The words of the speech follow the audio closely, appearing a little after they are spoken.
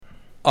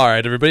All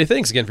right, everybody,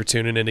 thanks again for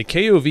tuning in to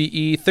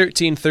KOVE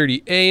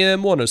 1330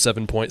 AM,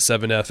 107.7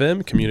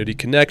 FM, Community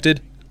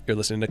Connected. You're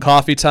listening to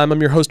Coffee Time.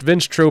 I'm your host,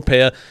 Vince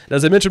Tropea. And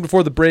as I mentioned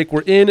before the break,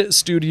 we're in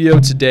studio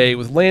today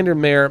with Lander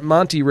Mayor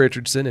Monte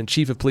Richardson and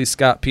Chief of Police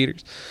Scott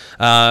Peters.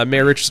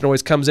 Mayor Richardson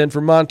always comes in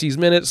for Monte's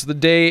Minutes the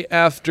day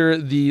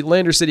after the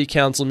Lander City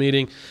Council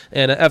meeting,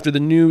 and after the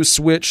new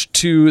switch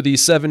to the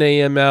 7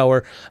 a.m.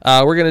 hour,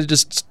 we're going to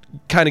just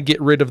kind of get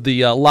rid of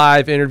the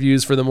live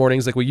interviews for the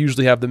mornings like we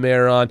usually have the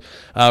mayor on.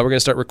 We're going to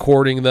start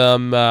recording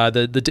them.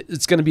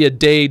 It's going to be a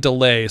day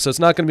delay, so it's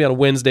not going to be on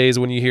Wednesdays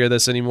when you hear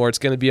this anymore. It's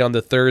going to be on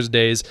the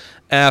Thursdays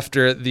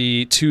after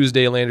the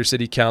Tuesday Lander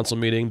City Council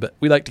meeting. But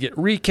we like to get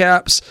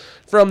recaps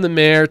from the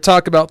mayor,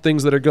 talk about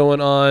things that are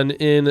going on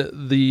in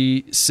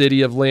the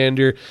city of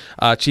Lander.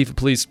 Chief of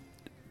Police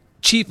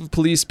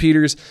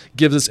Peters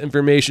gives us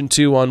information,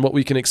 too, on what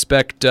we can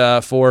expect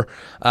for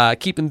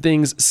keeping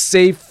things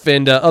safe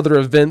and other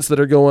events that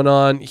are going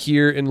on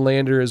here in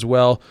Lander as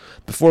well.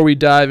 Before we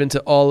dive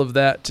into all of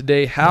that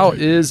today, how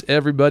is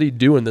everybody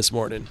doing this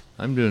morning?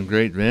 I'm doing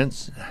great,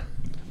 Vince.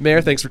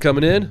 Mayor, thanks for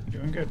coming in.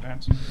 Doing good,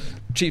 Vince.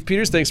 Chief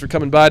Peters, thanks for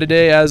coming by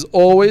today. As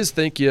always,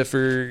 thank you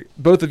for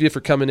both of you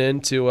for coming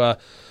in to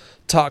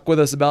talk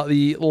with us about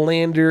the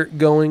Lander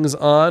goings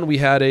on. We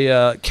had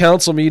a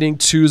council meeting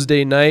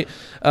Tuesday night.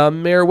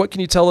 Mayor, what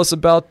can you tell us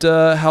about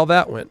how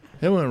that went?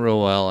 It went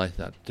real well. I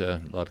thought a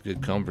lot of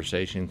good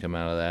conversation come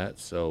out of that.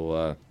 So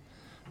a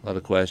lot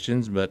of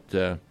questions,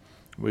 but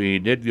we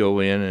did go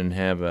in and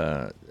have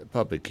a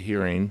public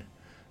hearing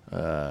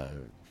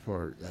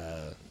for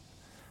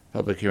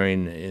public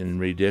hearing in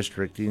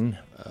redistricting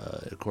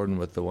according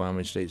with the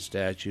Wyoming State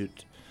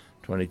Statute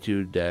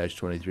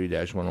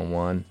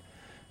 22-23-101.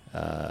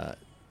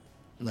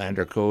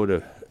 Lander Code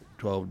of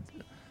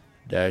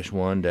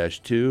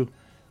 12-1-2,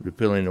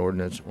 repealing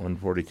Ordinance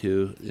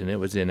 142, and it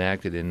was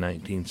enacted in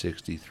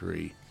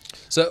 1963.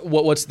 So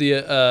what was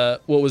the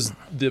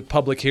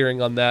public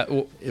hearing on that?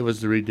 It was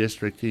the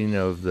redistricting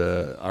of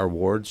our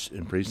wards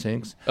and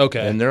precincts.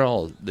 Okay. And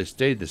they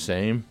stayed the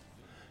same.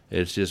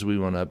 It's just we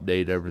want to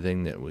update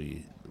everything that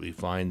we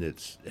find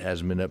that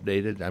hasn't been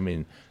updated. I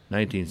mean,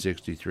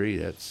 1963,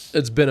 it's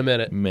been a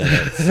minute.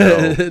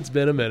 So. It's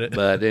been a minute.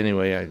 But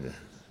anyway,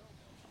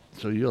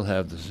 so you'll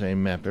have the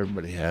same map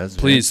everybody has.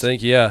 Please,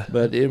 thank you. Yeah.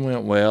 But it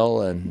went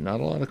well, and not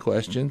a lot of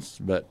questions,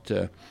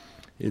 but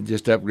it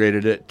just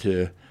upgraded it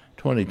to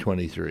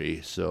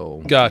 2023.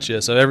 So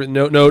gotcha. So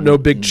no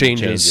big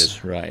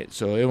changes. Right.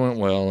 So it went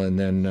well, and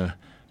then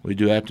we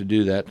do have to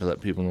do that to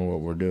let people know what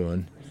we're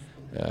doing.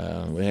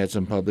 We had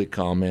some public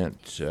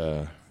comment.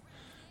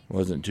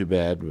 Wasn't too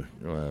bad.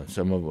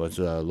 Some of it was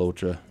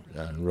LOTRA,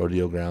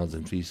 rodeo grounds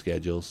and fee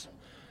schedules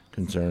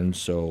concerns.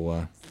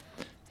 So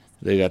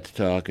they got to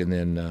talk, and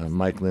then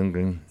Mike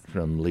Lindgren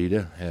from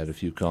LEDA had a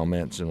few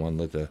comments and wanted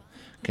to let the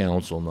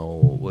council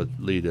know what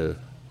LEDA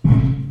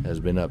has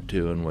been up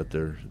to and what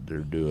they're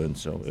doing.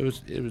 So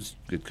it was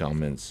good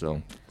comments.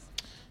 So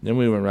then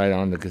we went right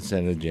on the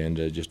consent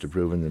agenda, just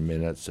approving the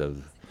minutes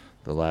of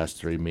the last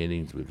 3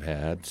 meetings we've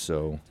had.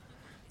 So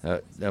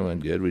that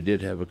went good. We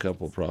did have a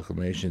couple of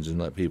proclamations and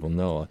let people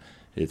know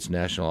it's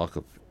National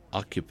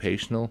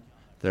Occupational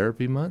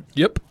Therapy Month.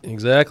 Yep,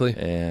 exactly.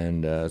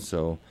 And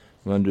so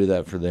we're going to do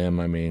that for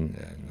them. I mean,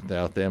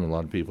 without them, a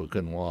lot of people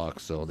couldn't walk,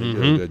 so they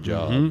do a good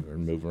job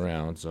and move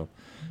around. So,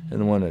 and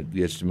the one that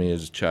gets to me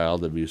is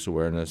Child Abuse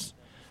Awareness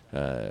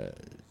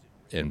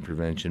and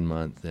Prevention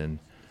Month. And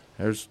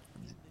there's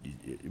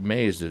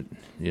May is it,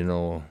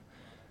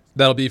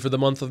 That'll be for the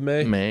month of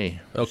May? May.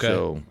 Okay.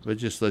 So, but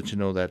just let you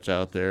know that's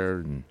out there,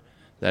 and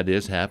that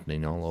is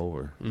happening all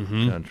over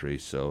the country.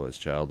 So it's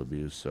child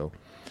abuse. So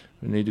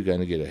we need to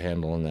kind of get a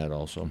handle on that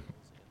also.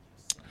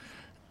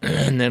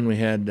 And then we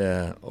had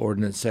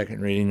ordinance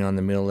second reading on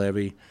the mill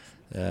levy.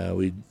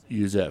 We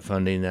use that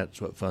funding. That's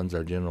what funds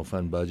our general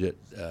fund budget.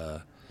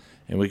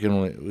 And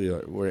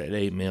we're at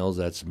 8 mills.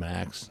 That's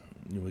max.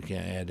 We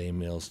can't add 8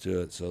 mills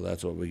to it. So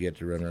that's what we get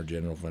to run our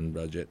general fund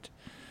budget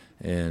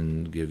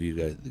and give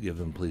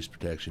them police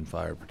protection,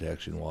 fire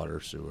protection,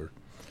 water, sewer.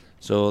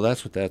 So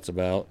that's what that's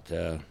about.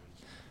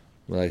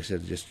 Like I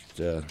said, just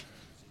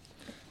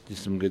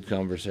some good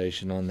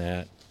conversation on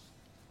that.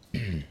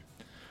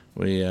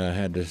 We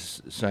had to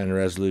sign a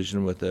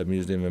resolution with the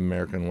Museum of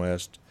American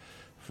West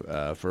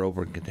for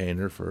open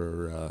container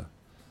for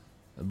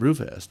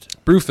Brewfest.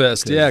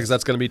 Brewfest, yeah, because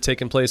that's going to be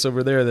taking place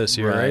over there this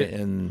year, right?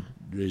 And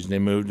the reason they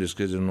moved is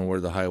because they don't know where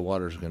the high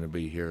water is going to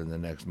be here in the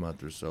next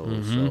month or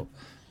so. So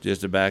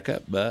just to back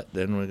up, but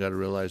then we got to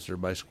realize they're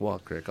by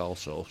Squaw Creek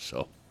also.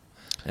 So,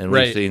 and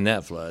we've seen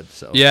that flood.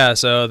 So yeah,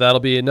 so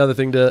that'll be another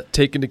thing to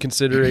take into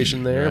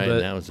consideration there. Right, but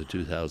and that was the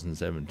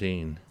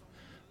 2017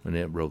 when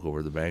it broke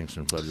over the banks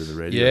and flooded the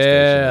radio station.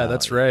 Yeah, out.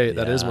 that's right.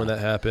 That is when that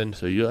happened.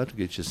 So you'll have to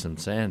get you some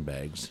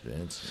sandbags,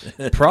 Vince.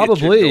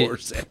 Probably.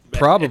 I've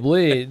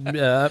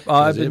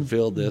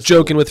been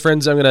joking with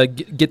friends. I'm going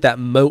to get that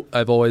moat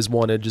I've always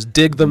wanted. Just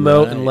dig the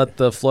moat and let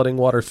the flooding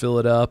water fill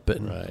it up,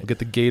 and we'll get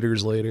the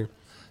gators later.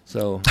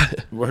 So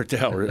worked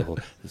out real.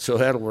 So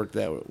that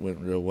went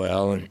real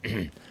well.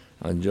 And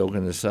on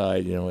joking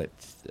aside,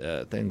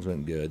 things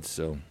went good.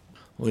 So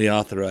we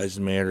authorized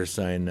the mayor to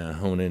sign a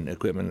hone-in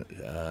equipment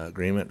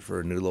agreement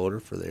for a new loader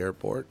for the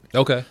airport.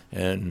 Okay.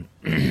 And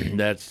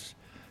that's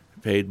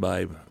paid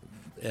by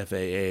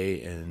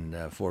FAA and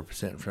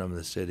 4% from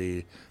the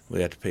city.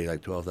 We have to pay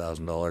like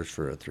 $12,000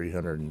 for a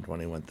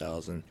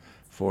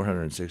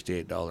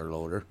 $321,468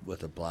 loader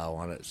with a plow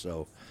on it.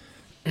 So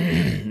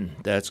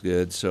that's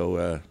good.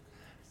 So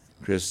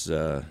Chris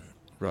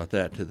brought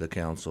that to the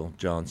council.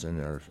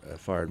 Johnson, our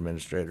fire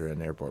administrator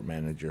and airport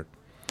manager.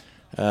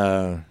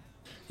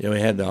 We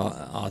had the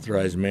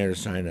authorized mayor to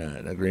sign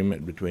an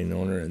agreement between the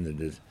owner and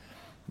the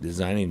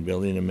designing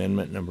building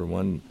amendment number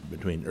 1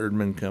 between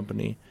Erdman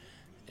Company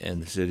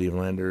and the city of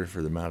Lander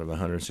for the amount of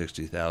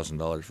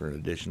 $160,000 for an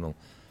additional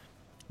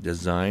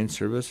design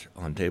service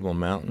on Table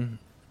Mountain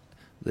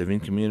living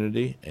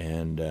community,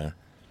 and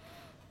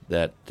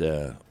that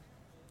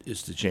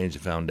is to change the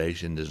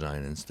foundation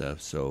design and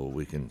stuff so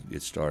we can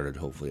get started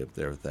hopefully up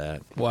there with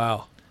that.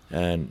 Wow.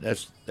 And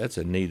that's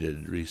a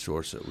needed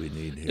resource that we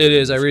need here. It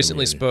is. I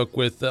recently spoke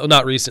with,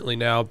 not recently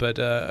now, but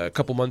a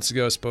couple months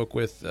ago, spoke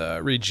with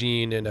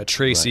Regine and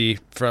Tracy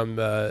from.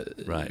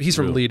 He's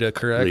from Leda,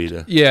 correct?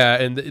 Leda.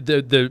 Yeah, and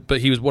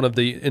but he was one of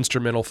the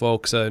instrumental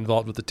folks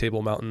involved with the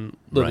Table Mountain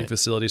living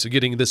facility. So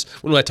getting this,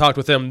 when I talked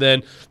with them,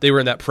 then they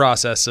were in that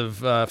process of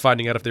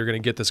finding out if they were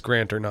going to get this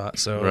grant or not.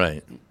 So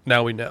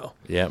now we know.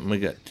 Yeah, and we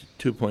got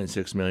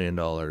 $2.6 million.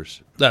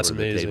 That's for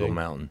amazing. The Table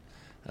Mountain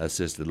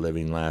assisted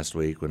living last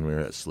week when we were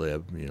at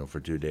SLIB, for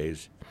 2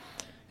 days.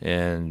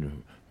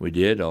 And we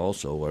did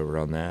also, while we're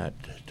on that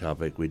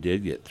topic, we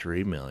did get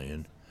 $3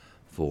 million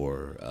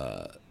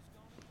for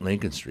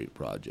Lincoln Street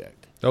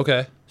project.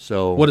 Okay.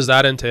 So what does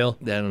that entail?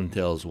 That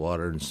entails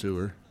water and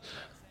sewer.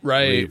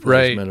 Right.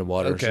 Replacement of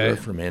water and sewer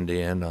from end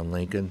to end on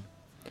Lincoln.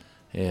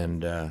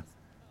 And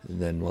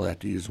then we'll have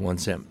to use 1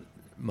 cent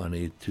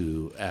money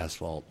to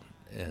asphalt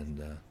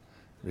and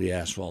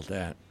re-asphalt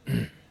that.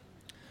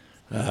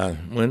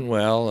 Went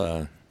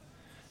well,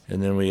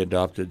 and then we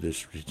adopted the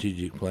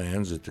strategic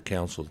plans that the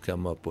council had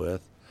come up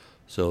with,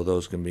 so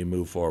those can be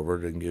moved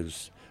forward and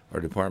gives our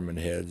department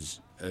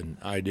heads an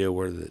idea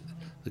where the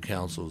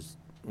council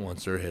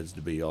wants their heads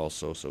to be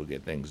also, so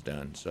get things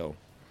done. So,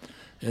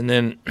 and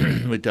then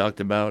we talked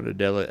about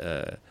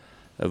a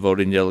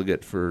voting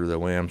delegate for the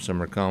WHAM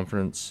Summer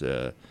Conference.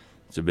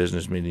 It's a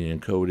business meeting in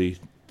Cody,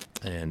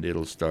 and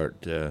it'll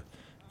start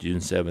June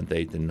 7th,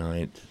 8th, and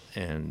 9th,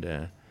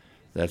 and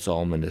that's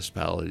all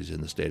municipalities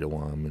in the state of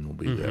Wyoming will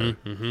be there.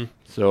 Mm-hmm.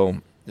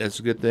 So that's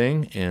a good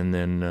thing. And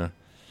then,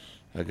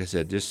 like I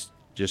said, just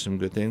some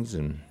good things.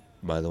 And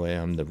by the way,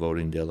 I'm the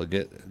voting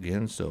delegate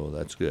again, so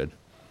that's good.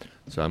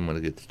 So I'm going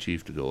to get the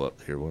chief to go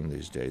up here one of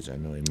these days. I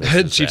know he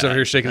misses Chief's over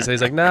here shaking his head.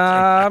 He's like,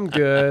 nah, I'm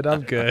good.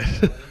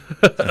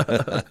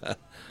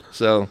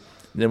 So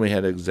then we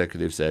had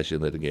executive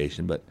session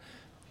litigation, but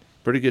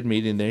pretty good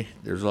meeting.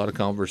 There's a lot of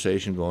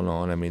conversation going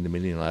on. I mean, the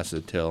meeting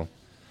lasted till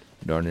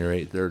darn near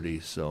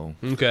 8:30. So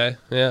okay,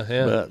 yeah.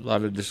 But a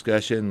lot of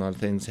discussion, a lot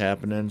of things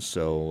happening.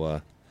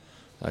 So,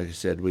 like I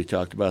said, we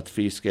talked about the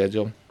fee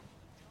schedule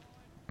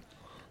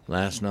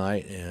last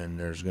night, and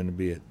there's going to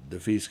be the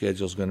fee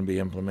schedule is going to be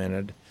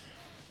implemented,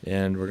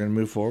 and we're going to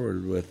move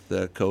forward with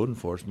code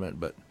enforcement.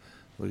 But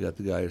we got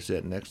the guy who's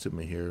sitting next to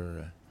me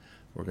here.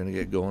 We're going to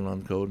get going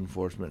on code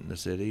enforcement in the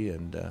city,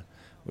 and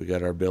we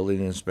got our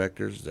building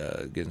inspectors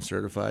getting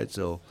certified.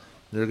 So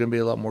there's going to be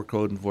a lot more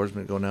code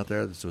enforcement going out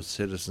there. That's what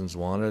citizens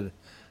wanted.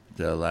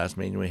 The last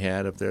meeting we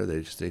had up there,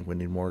 they just think we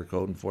need more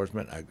code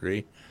enforcement. I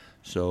agree.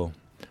 So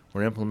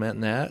we're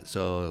implementing that.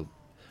 So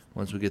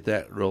once we get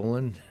that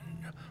rolling,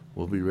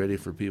 we'll be ready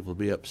for people to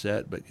be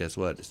upset. But guess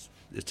what?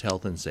 It's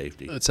health and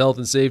safety. It's health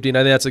and safety, and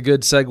I think that's a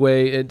good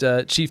segue.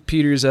 And Chief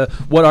Peters,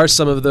 what are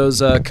some of those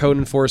code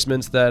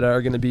enforcements that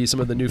are going to be some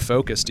of the new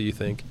focus, do you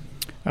think?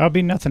 It'll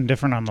be nothing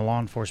different on the law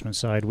enforcement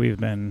side. We've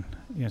been,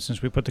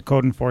 since we put the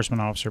code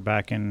enforcement officer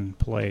back in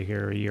play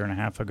here a year and a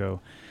half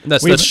ago. And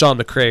that's Sean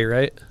McCrae,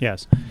 right?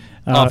 Yes.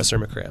 Officer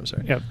McCrae, I'm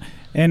sorry. Yep.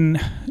 And,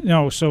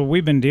 so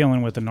we've been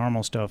dealing with the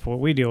normal stuff. What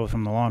we deal with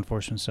from the law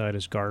enforcement side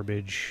is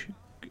garbage,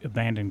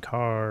 abandoned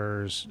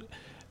cars.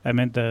 I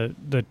meant the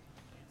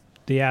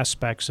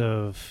aspects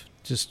of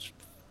just,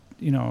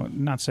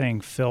 not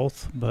saying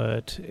filth,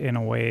 but in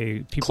a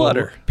way,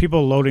 clutter.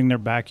 People loading their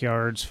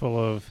backyards full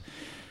of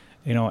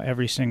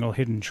every single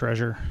hidden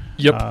treasure.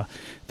 Yep.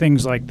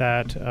 Things like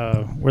that,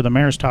 where the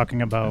mayor's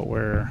talking about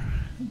where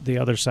the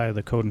other side of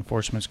the code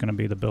enforcement is going to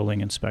be the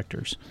building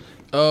inspectors.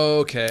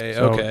 Okay,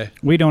 so okay.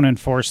 We don't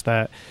enforce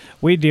that.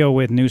 We deal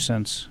with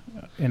nuisance,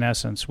 in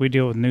essence. We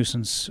deal with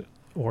nuisance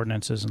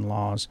ordinances and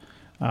laws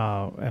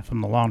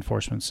from the law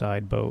enforcement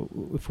side. But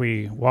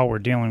while we're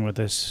dealing with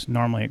this,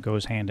 normally it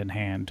goes hand in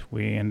hand.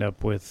 We end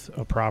up with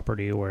a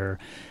property where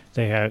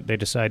they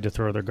decide to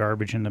throw their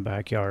garbage in the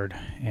backyard,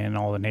 and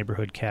all the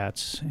neighborhood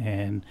cats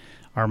and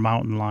our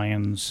mountain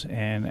lions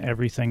and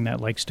everything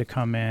that likes to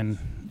come in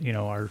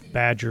our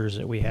badgers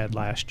that we had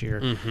last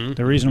year. Mm-hmm.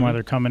 The reason why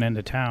they're coming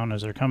into town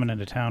is they're coming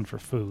into town for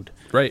food.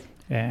 Right.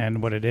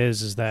 And what it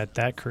is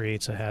that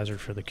creates a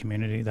hazard for the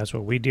community. That's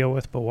what we deal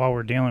with. But while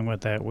we're dealing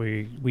with that,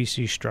 we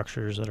see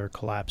structures that are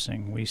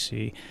collapsing. We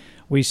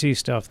see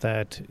stuff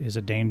that is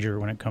a danger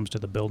when it comes to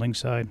the building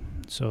side.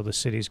 So the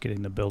city's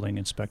getting the building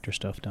inspector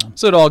stuff done.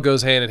 So it all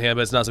goes hand in hand,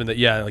 but it's not something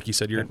that, like you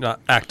said, you're not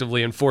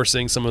actively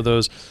enforcing some of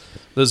those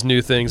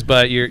new things,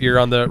 but you're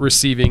on the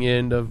receiving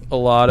end of a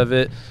lot of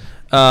it.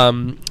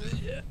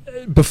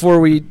 Before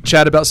we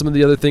chat about some of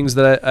the other things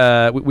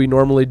that we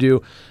normally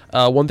do,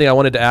 one thing I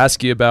wanted to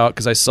ask you about,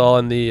 because I saw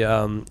in the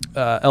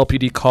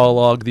LPD call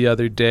log the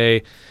other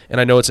day,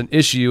 and I know it's an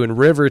issue in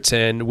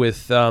Riverton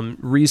with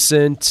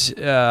recent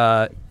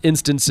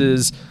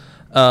instances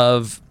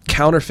of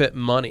counterfeit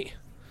money.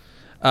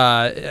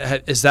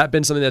 Has that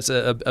been something that's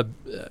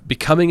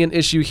becoming an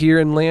issue here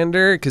in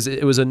Lander? Because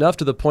it was enough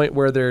to the point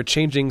where they're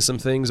changing some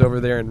things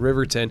over there in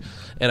Riverton,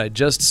 and I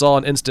just saw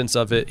an instance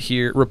of it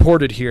here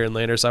reported here in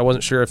Lander, so I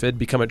wasn't sure if it had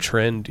become a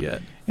trend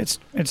yet. It's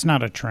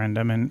not a trend.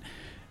 I mean,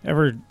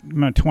 over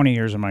 20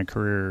 years of my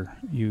career,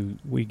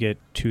 we get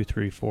 2,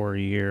 3, 4 a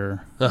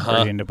year. Where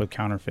you end up with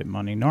counterfeit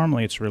money.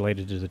 Normally, it's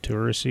related to the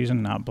tourist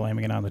season. Not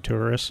blaming it on the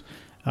tourists.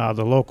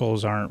 The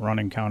locals aren't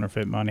running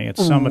counterfeit money.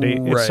 It's somebody.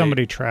 Right. It's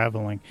somebody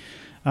traveling.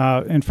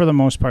 And for the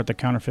most part, the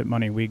counterfeit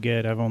money we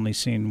get, I've only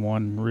seen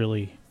one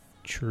really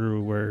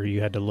true where you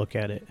had to look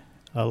at it.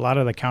 A lot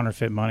of the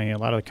counterfeit money, a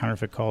lot of the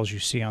counterfeit calls you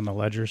see on the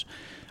ledgers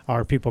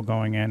are people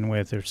going in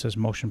with, it says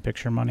motion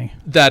picture money.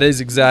 That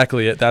is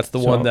exactly it. That's the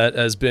one that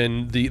has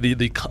been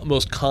the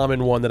most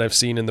common one that I've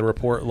seen in the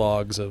report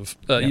logs of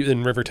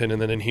in Riverton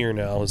and then in here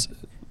now.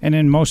 And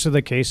in most of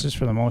the cases,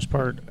 for the most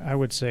part, I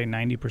would say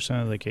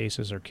 90% of the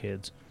cases are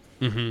kids.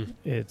 Mm-hmm.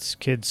 It's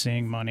kids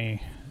seeing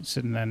money,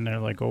 sitting there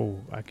like,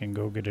 oh, I can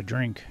go get a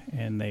drink,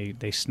 and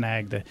they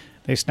snag the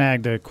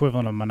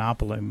equivalent of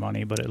Monopoly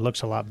money, but it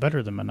looks a lot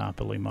better than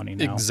Monopoly money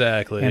now.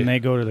 Exactly. And they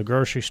go to the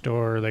grocery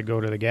store, they go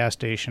to the gas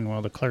station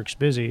while the clerk's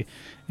busy,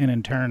 and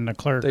in turn the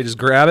clerk, they just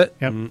grab it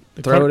and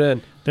throw it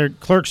in. Their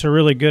clerks are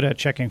really good at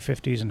checking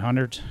 50s and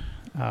 100s.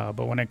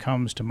 But when it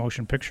comes to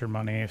motion picture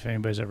money, if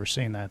anybody's ever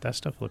seen that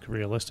stuff looks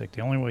realistic.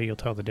 The only way you'll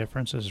tell the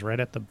difference is right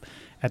at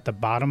the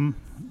bottom.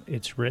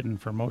 It's written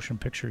for motion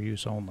picture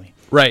use only.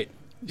 Right.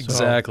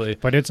 Exactly.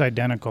 But it's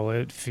identical.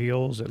 It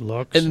feels, it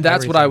looks. And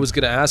that's everything. what I was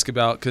going to ask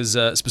about, because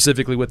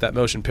specifically with that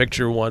motion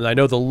picture one, I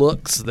know the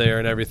looks there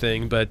and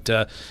everything, but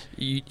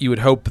you would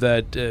hope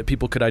that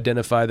people could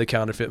identify the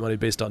counterfeit money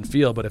based on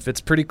feel. But if it's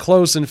pretty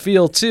close in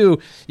feel too,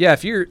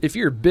 if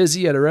you're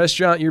busy at a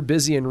restaurant, you're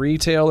busy in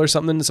retail or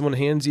something, someone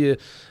hands you 3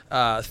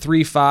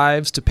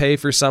 5s to pay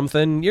for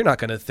something, you're not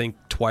going to think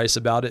twice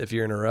about it if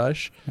you're in a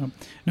rush. Yep.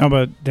 No,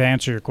 but to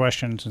answer your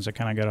question, since I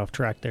kind of got off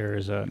track there,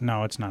 is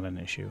no, it's not an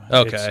issue.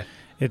 Okay.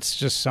 It's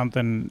just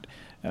something.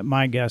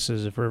 My guess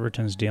is if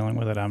Riverton's dealing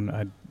with it,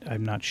 I'm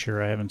not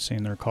sure. I haven't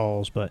seen their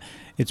calls, but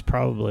it's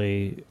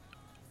probably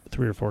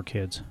 3 or 4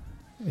 kids.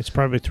 It's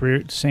probably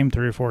 3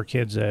 or 4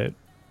 kids that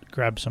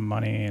grabbed some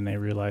money and they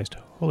realized,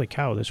 holy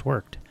cow, this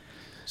worked.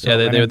 So,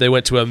 they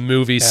went to a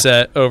movie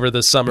set over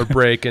the summer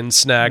break and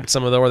snagged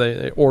some of them, or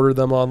they ordered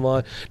them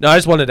online. No, I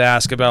just wanted to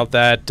ask about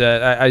that.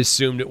 I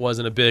assumed it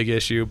wasn't a big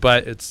issue,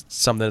 but it's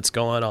something that's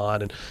going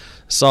on, and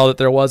saw that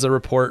there was a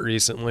report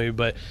recently.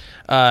 But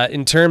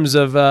in terms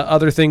of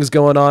other things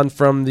going on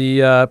from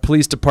the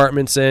police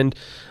department's end,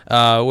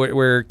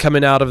 we're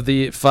coming out of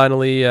the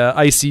finally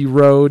icy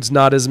roads,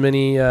 not as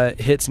many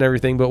hits and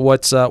everything. But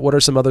what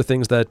are some other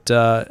things that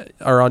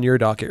are on your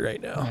docket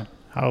right now? Yeah.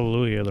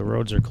 Hallelujah, the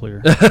roads are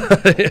clear.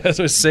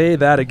 So say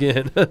that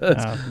again.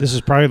 This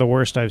is probably the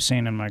worst I've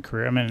seen in my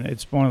career. I mean,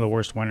 it's one of the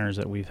worst winters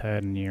that we've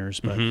had in years,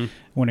 but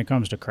when it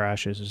comes to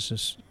crashes, it's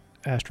just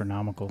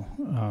astronomical.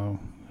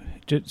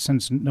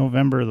 Since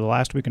November, the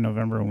last week of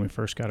November, when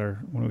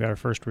we got our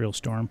first real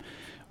storm,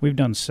 we've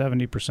done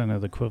 70% of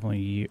the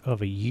equivalent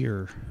of a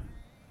year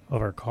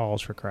of our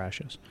calls for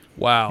crashes.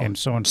 Wow. And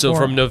so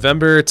from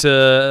November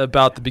to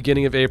about the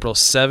beginning of April,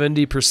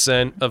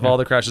 70% of all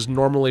the crashes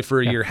normally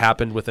for a year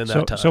happened within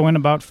that time. So in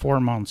about 4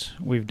 months,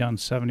 we've done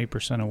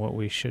 70% of what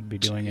we should be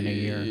doing in a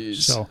year.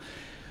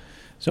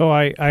 So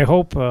I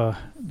hope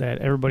that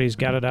everybody's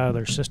got it out of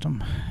their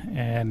system,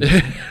 and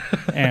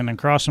I'm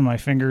crossing my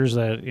fingers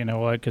that, you know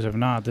what, because if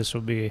not, this will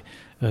be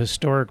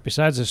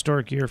besides a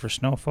historic year for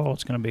snowfall,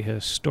 it's going to be a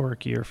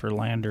historic year for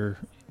Lander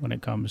when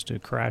it comes to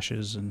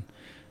crashes and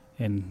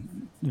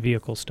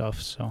vehicle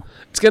stuff. So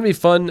it's going to be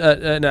fun,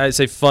 and I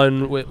say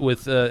fun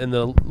with in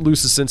the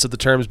loosest sense of the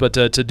terms, but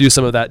to do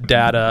some of that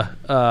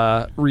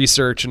data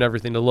research and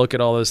everything, to look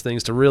at all those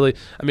things, to really,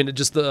 I mean,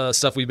 just the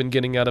stuff we've been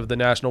getting out of the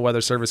National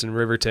Weather Service in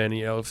Riverton,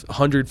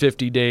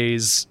 150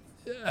 days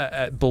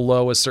at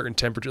below a certain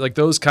temperature, like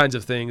those kinds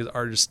of things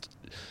are just,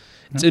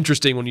 it's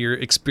interesting when you're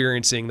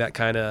experiencing that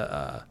kind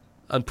of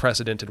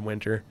unprecedented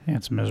winter. Yeah,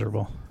 it's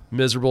miserable.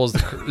 Miserable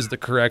is the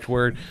correct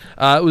word.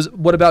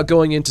 What about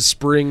going into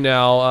spring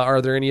now? Are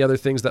there any other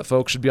things that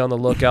folks should be on the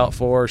lookout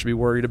for or should be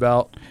worried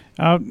about?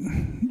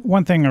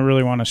 One thing I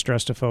really want to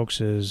stress to folks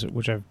is,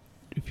 which I've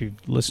if you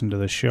listen to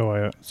the show,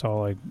 it's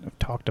all I've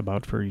talked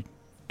about for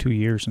 2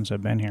 years since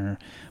I've been here.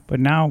 But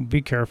now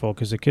be careful,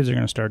 because the kids are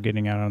going to start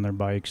getting out on their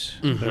bikes.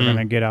 They're going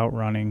to get out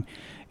running.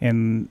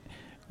 And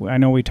I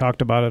know we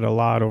talked about it a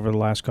lot over the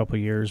last couple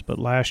of years, but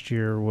last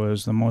year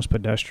was the most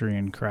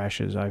pedestrian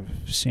crashes I've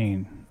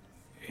seen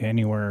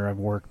anywhere I've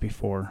worked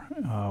before.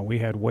 We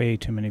had way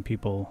too many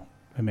people.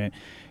 I mean,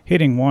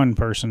 hitting one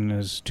person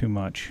is too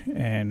much.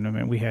 And I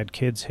mean, we had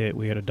kids hit,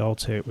 we had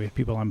adults hit, we had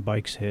people on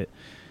bikes hit.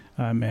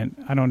 And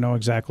I don't know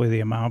exactly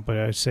the amount, but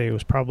I'd say it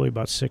was probably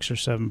about 6 or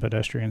 7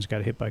 pedestrians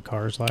got hit by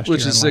cars last year.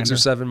 Which is 6 or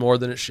 7 more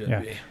than it should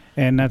be.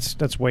 And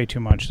that's way too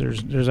much.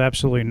 There's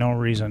absolutely no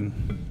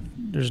reason.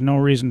 There's no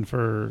reason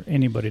for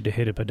anybody to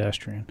hit a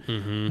pedestrian.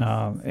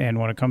 And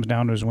when it comes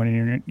down to is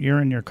when you're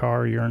in your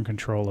car, you're in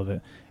control of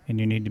it, and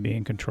you need to be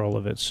in control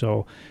of it.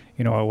 So,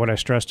 you know, what I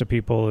stress to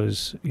people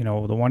is, you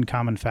know, the one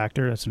common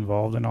factor that's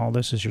involved in all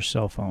this is your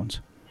cell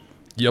phones.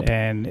 Yep.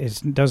 And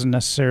it doesn't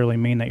necessarily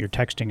mean that you're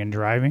texting and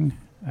driving.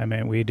 I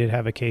mean, we did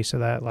have a case of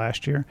that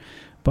last year.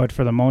 But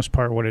for the most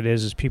part, what it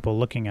is people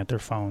looking at their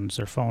phones.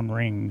 Their phone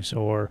rings,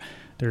 or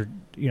they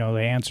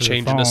answer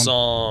changing their phone. A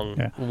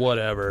song,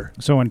 whatever.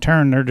 So in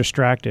turn, they're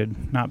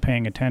distracted, not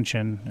paying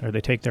attention, or they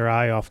take their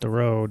eye off the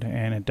road.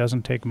 And it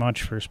doesn't take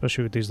much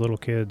especially with these little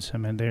kids. I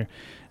mean,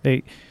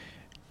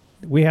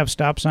 we have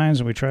stop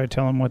signs, and we try to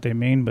tell them what they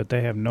mean, but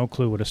they have no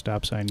clue what a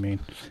stop sign means.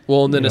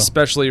 Well, and then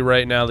especially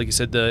right now, like you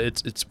said,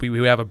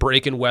 we have a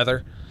break in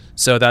weather.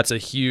 So that's a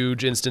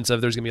huge instance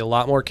of there's going to be a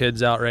lot more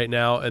kids out right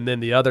now. And then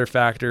the other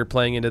factor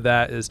playing into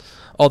that is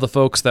all the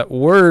folks that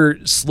were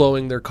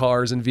slowing their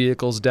cars and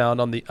vehicles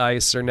down on the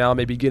ice are now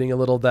maybe getting a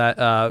little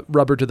that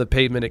rubber to the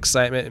pavement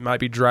excitement. It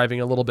might be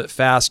driving a little bit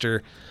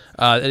faster.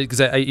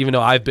 Because even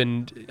though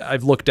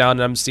I've looked down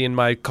and I'm seeing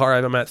my car,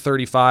 I'm at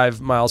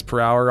 35 miles per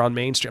hour on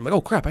Main Street. I'm like,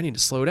 oh crap, I need to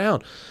slow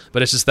down.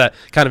 But it's just that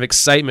kind of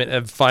excitement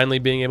of finally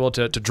being able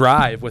to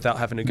drive without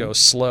having to go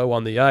slow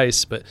on the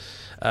ice. But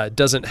it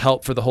doesn't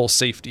help for the whole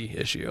safety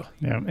issue.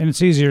 Yeah, and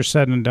it's easier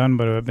said than done,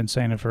 but I've been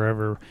saying it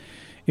forever.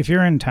 If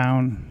you're in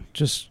town,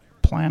 just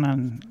plan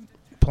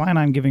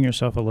on giving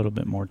yourself a little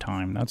bit more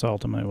time. That's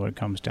ultimately what it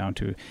comes down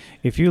to.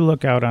 If you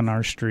look out on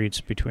our streets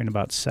between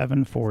about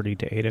 7:40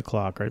 to 8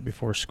 o'clock, right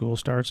before school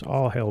starts,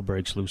 all hell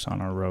breaks loose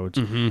on our roads.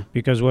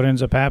 Because what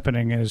ends up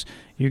happening is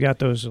you got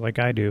those, like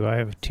I do, I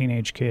have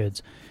teenage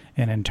kids,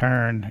 and in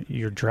turn,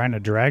 you're trying to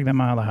drag them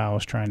out of the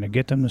house, trying to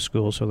get them to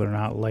school so they're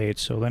not late,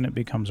 so then it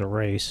becomes a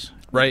race.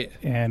 Right.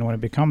 And when it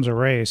becomes a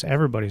race,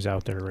 everybody's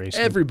out there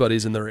racing.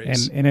 Everybody's in the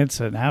race. And it's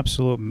an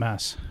absolute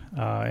mess.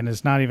 And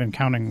it's not even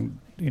counting,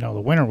 the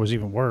winter was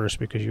even worse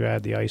because you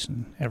had the ice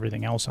and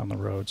everything else on the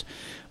roads.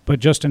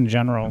 But just in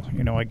general,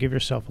 I give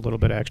yourself a little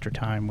bit of extra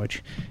time,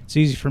 which it's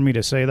easy for me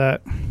to say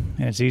that.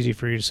 And it's easy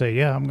for you to say,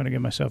 yeah, I'm going to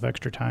give myself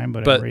extra time.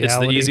 But in reality, it's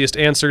the easiest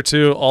answer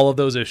to all of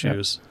those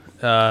issues.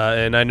 Yep.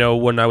 And I know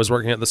when I was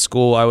working at the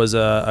school, I was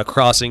a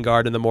crossing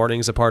guard in the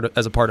mornings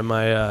as a part of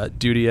my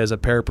duty as a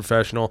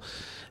paraprofessional.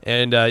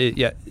 And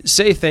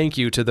say thank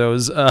you to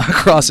those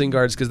crossing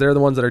guards, because they're the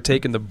ones that are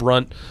taking the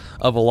brunt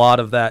of a lot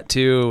of that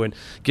too, and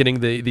getting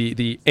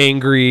the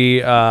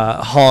angry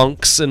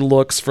honks and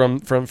looks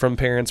from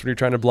parents when you're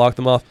trying to block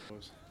them off.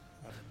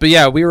 But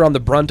yeah, we were on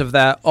the brunt of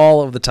that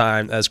all of the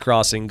time as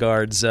crossing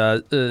guards,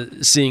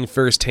 seeing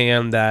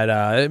firsthand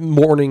that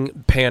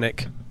morning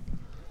panic.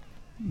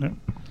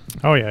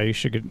 Oh yeah, you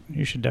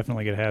should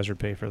definitely get hazard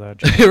pay for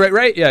that.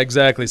 right, yeah,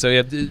 exactly. So you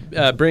have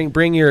to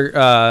bring your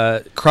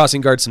crossing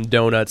guard some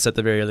donuts at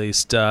the very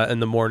least in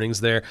the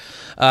mornings there.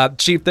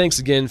 Chief, thanks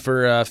again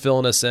for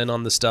filling us in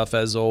on the stuff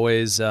as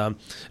always.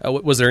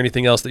 Was there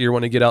anything else that you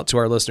want to get out to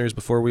our listeners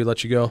before we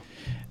let you go?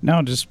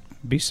 No, just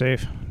be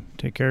safe.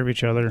 Take care of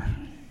each other.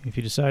 If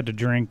you decide to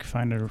drink,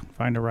 find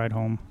a ride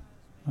home,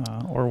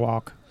 or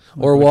walk.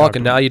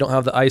 And now you don't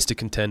have the ice to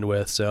contend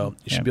with, so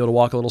you should be able to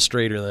walk a little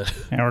straighter then.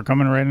 And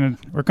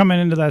we're coming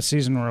into that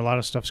season where a lot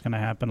of stuff's going to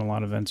happen, a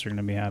lot of events are going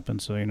to be happening.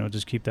 So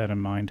just keep that in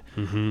mind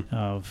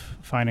of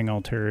finding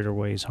ulterior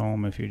ways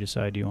home if you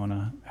decide you want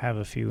to have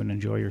a few and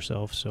enjoy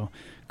yourself. So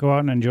go out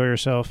and enjoy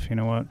yourself. You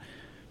know what?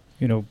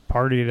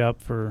 Party it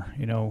up for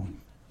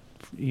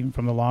even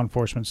from the law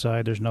enforcement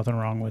side. There's nothing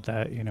wrong with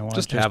that.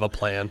 Just have a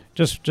plan.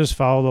 Just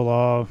follow the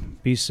law.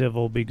 Be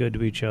civil. Be good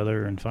to each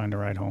other, and find a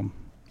ride home.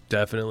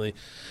 Definitely.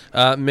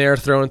 Mayor,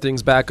 throwing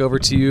things back over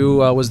to you.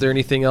 Was there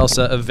anything else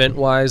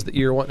event-wise that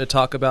you're wanting to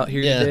talk about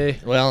here today?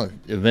 Well,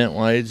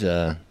 event-wise,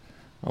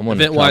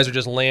 event-wise or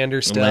just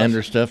lander stuff?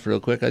 Lander stuff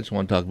real quick. I just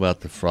want to talk about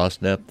the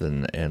frost depth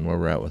and where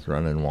we're at with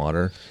running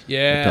water.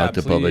 Yeah, I talked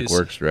to Public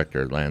Works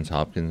Director Lance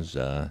Hopkins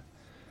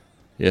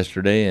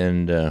yesterday,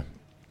 and the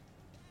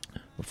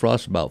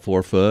frost's about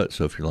 4 foot,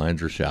 so if your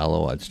lines are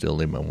shallow, I'd still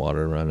leave my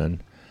water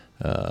running.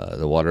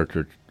 The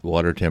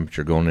water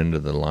temperature going into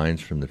the lines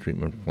from the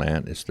treatment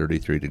plant is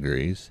 33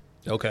 degrees.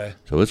 Okay.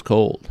 So it's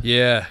cold.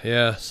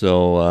 Yeah.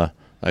 So, like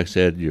I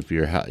said, if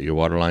your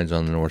water line's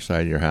on the north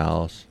side of your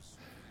house,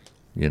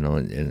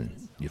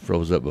 and you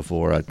froze up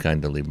before, I'd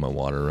kind of leave my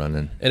water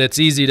running. And it's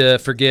easy to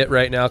forget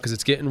right now because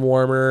it's getting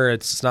warmer.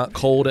 It's not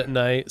cold at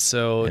night,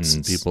 so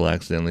people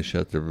accidentally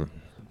shut their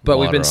But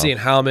we've water been off. seeing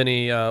how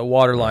many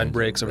water line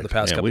breaks over the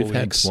past couple we've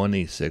of weeks? had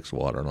 26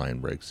 water line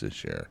breaks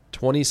this year.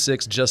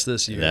 26 just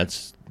this year.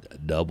 That's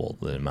double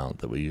the amount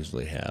that we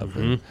usually have.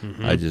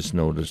 I just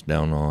noticed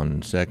down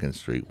on 2nd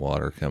Street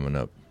water coming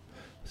up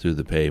through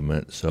the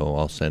pavement, so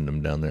I'll send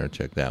them down there and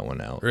check that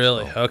one out.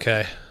 Really? So.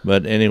 Okay.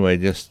 But anyway,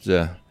 just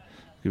give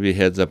you a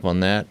heads up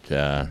on that.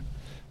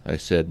 I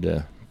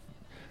said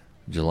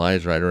July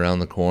is right around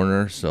the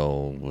corner,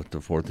 so with the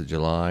 4th of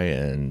July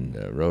and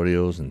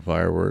rodeos and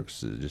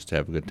fireworks, just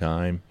have a good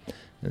time.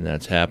 And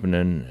that's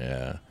happening.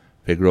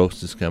 Pig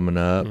roast is coming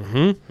up,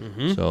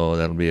 so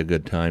that'll be a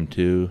good time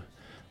too.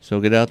 So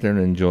get out there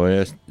and join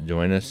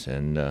us,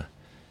 and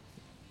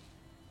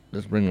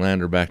let's bring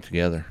Lander back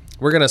together.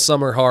 We're going to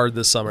summer hard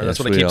this summer. Yes, That's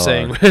what I we keep are.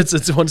 saying.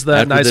 It's once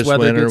that After nice this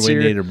weather winter, gets we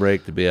here. need a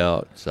break to be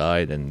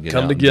outside and get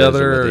Come out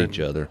together and visit and- with each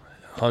other.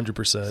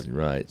 100%.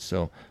 Right.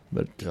 So,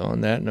 but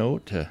on that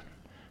note,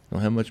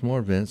 don't have much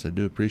more, Vince. I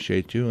do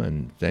appreciate you,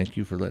 and thank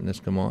you for letting us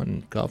come on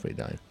and coffee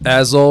time.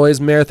 As always,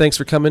 Mayor, thanks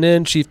for coming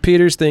in. Chief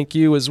Peters, thank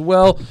you as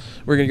well.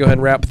 We're going to go ahead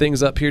and wrap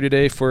things up here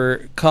today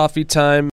for coffee time.